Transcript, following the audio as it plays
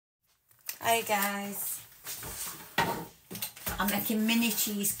Hi guys, I'm making mini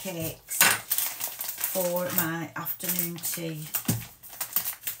cheesecakes for my afternoon tea.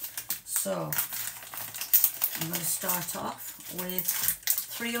 So I'm going to start off with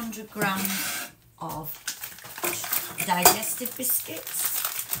 300 grams of digestive biscuits.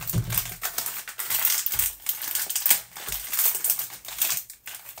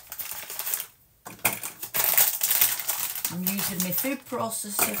 I'm using my food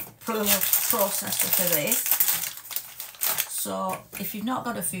processor for this. So if you've not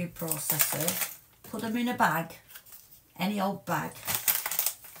got a food processor, put them in a bag, any old bag,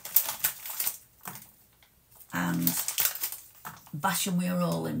 and bash them with a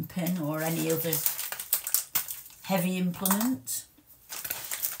rolling pin or any other heavy implement.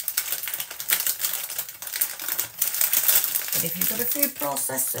 But if you've got a food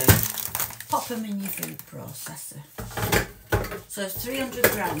processor, pop them in your food processor. So it's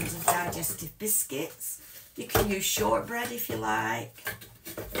 300 grams of digestive biscuits. You can use shortbread if you like.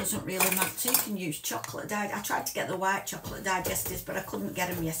 Doesn't really matter. You can use chocolate. I tried to get the white chocolate digestives, but I couldn't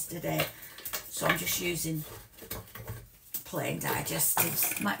get them yesterday. So I'm just using plain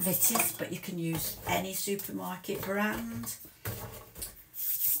digestives, McVitie's, but you can use any supermarket brand.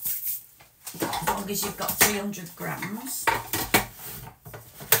 As long as you've got 300 grams.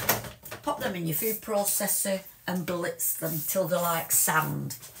 Pop them in your food processor and blitz them till they're like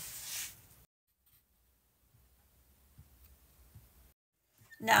sand.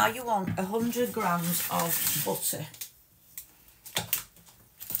 Now you want 100 grams of butter.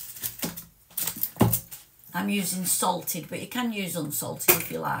 I'm using salted, but you can use unsalted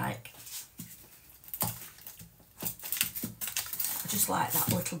if you like. I just like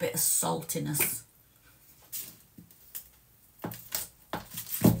that little bit of saltiness.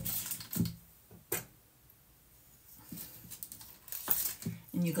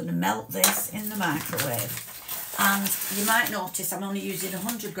 And you're going to melt this in the microwave. And you might notice I'm only using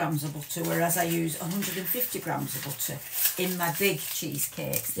 100 grams of butter, whereas I use 150 grams of butter in my big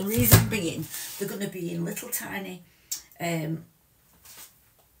cheesecakes. The reason being, they're going to be in little tiny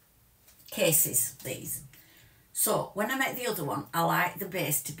cases, these. So when I make the other one, I like the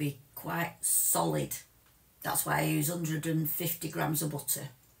base to be quite solid. That's why I use 150 grams of butter.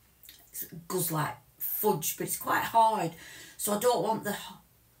 It goes like fudge, but it's quite hard. So I don't want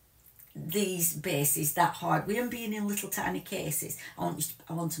these bases that hard. With them being in little tiny cases, I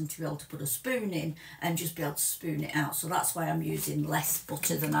want them to be able to put a spoon in and just be able to spoon it out. So that's why I'm using less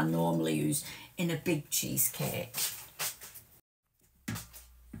butter than I normally use in a big cheesecake.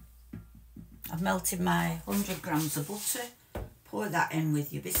 I've melted my 100 grams of butter. Pour that in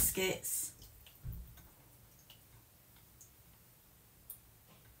with your biscuits.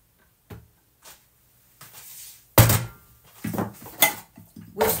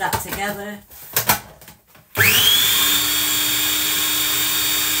 Whisk that together.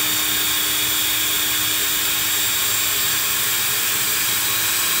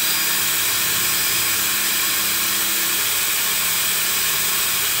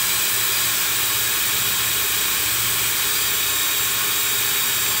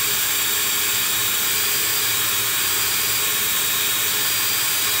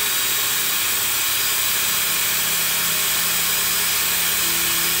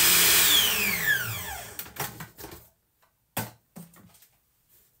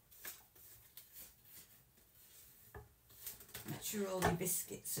 Make sure all your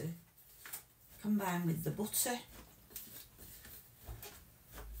biscuits are combined with the butter.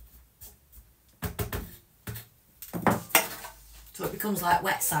 So it becomes like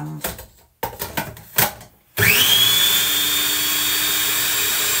wet sand.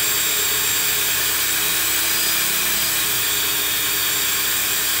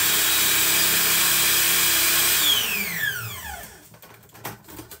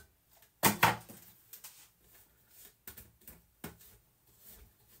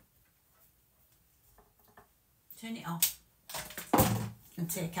 Turn it off and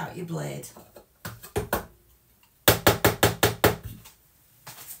take out your blade.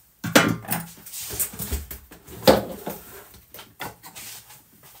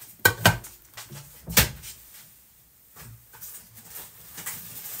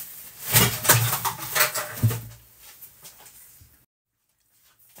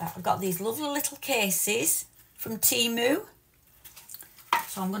 I've got these lovely little cases from Temu,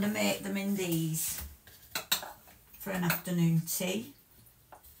 so I'm going to make them in these for an afternoon tea.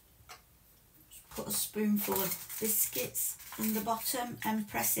 Just put a spoonful of biscuits in the bottom and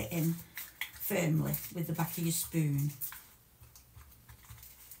press it in firmly with the back of your spoon.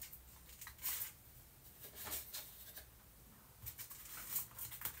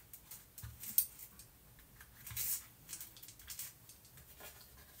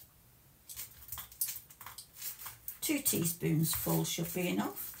 2 teaspoons full should be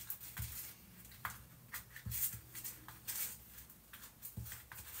enough.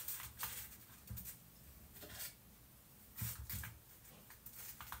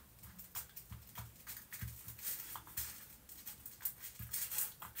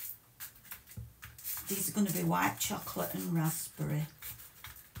 These are going to be white chocolate and raspberry.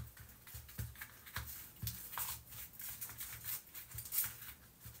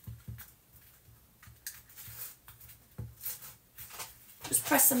 Just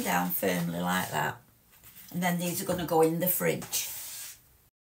press them down firmly like that. And then these are going to go in the fridge.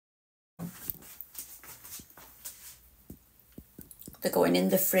 They're going in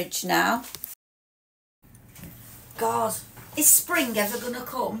the fridge now. God, is spring ever going to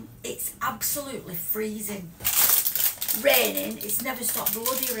come? It's absolutely freezing. Raining, it's never stopped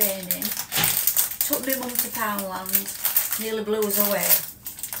bloody raining. Took my mum to Poundland, nearly blew us away.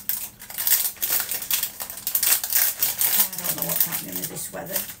 I don't know what's happening with this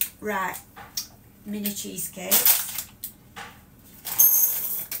weather. Right, mini cheesecakes.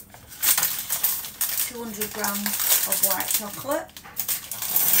 200 grams of white chocolate.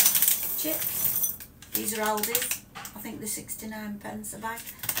 Chips. These are Aldi's. I think they're 69p a bag.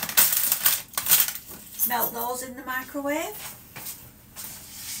 Melt those in the microwave.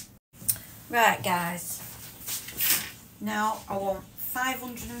 Right guys, now I want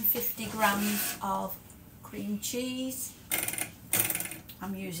 550 grams of cream cheese.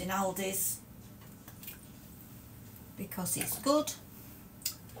 I'm using Aldi's because it's good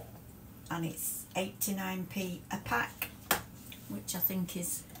and it's 89p a pack, which I think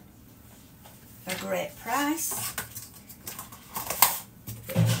is a great price.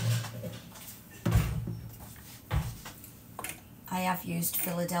 I have used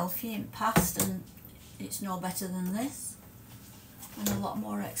Philadelphia in past and it's no better than this and a lot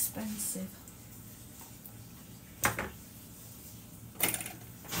more expensive.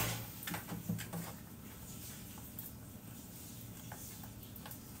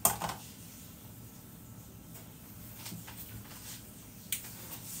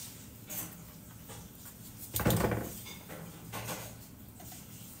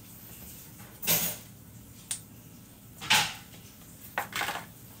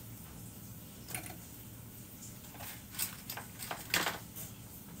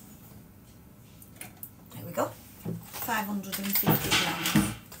 Go 550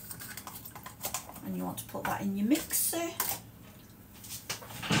 grams, and you want to put that in your mixer.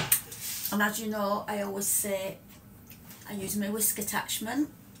 And as you know, I always say I use my whisk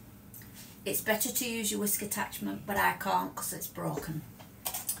attachment. It's better to use your whisk attachment, but I can't because it's broken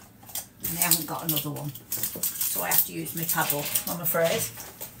and I haven't got another one, so I have to use my paddle, I'm afraid.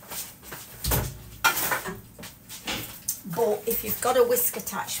 But if you've got a whisk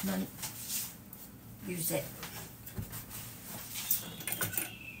attachment, use it.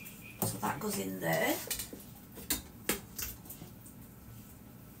 So that goes in there.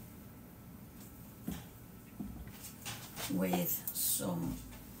 With some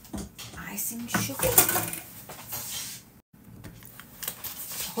icing sugar.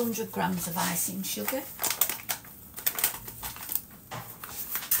 100 grams of icing sugar.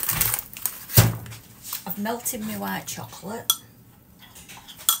 I've melted my white chocolate.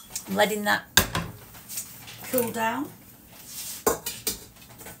 I'm letting that cool down.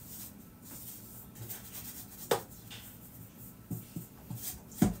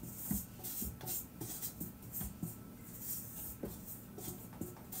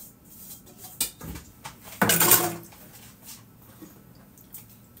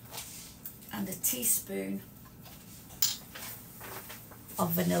 And a teaspoon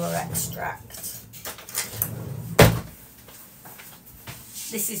of vanilla extract.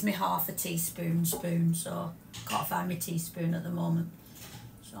 This is my half a teaspoon spoon, so I can't find my teaspoon at the moment.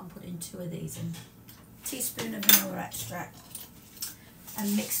 So I'm putting 2 of these in. Teaspoon of vanilla extract.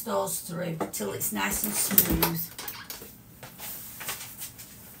 And mix those through till it's nice and smooth.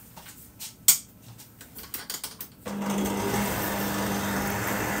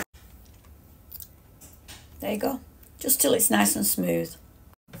 There you go. Just till it's nice and smooth.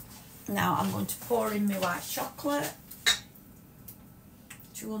 Now I'm going to pour in my white chocolate.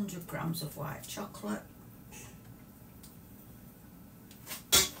 200 grams of white chocolate.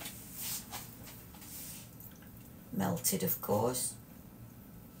 Melted, of course.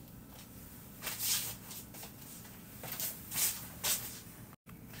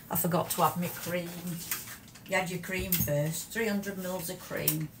 I forgot to add my cream. You add your cream first. 300 mils of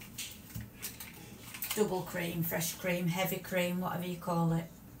cream. Double cream, fresh cream, heavy cream, whatever you call it.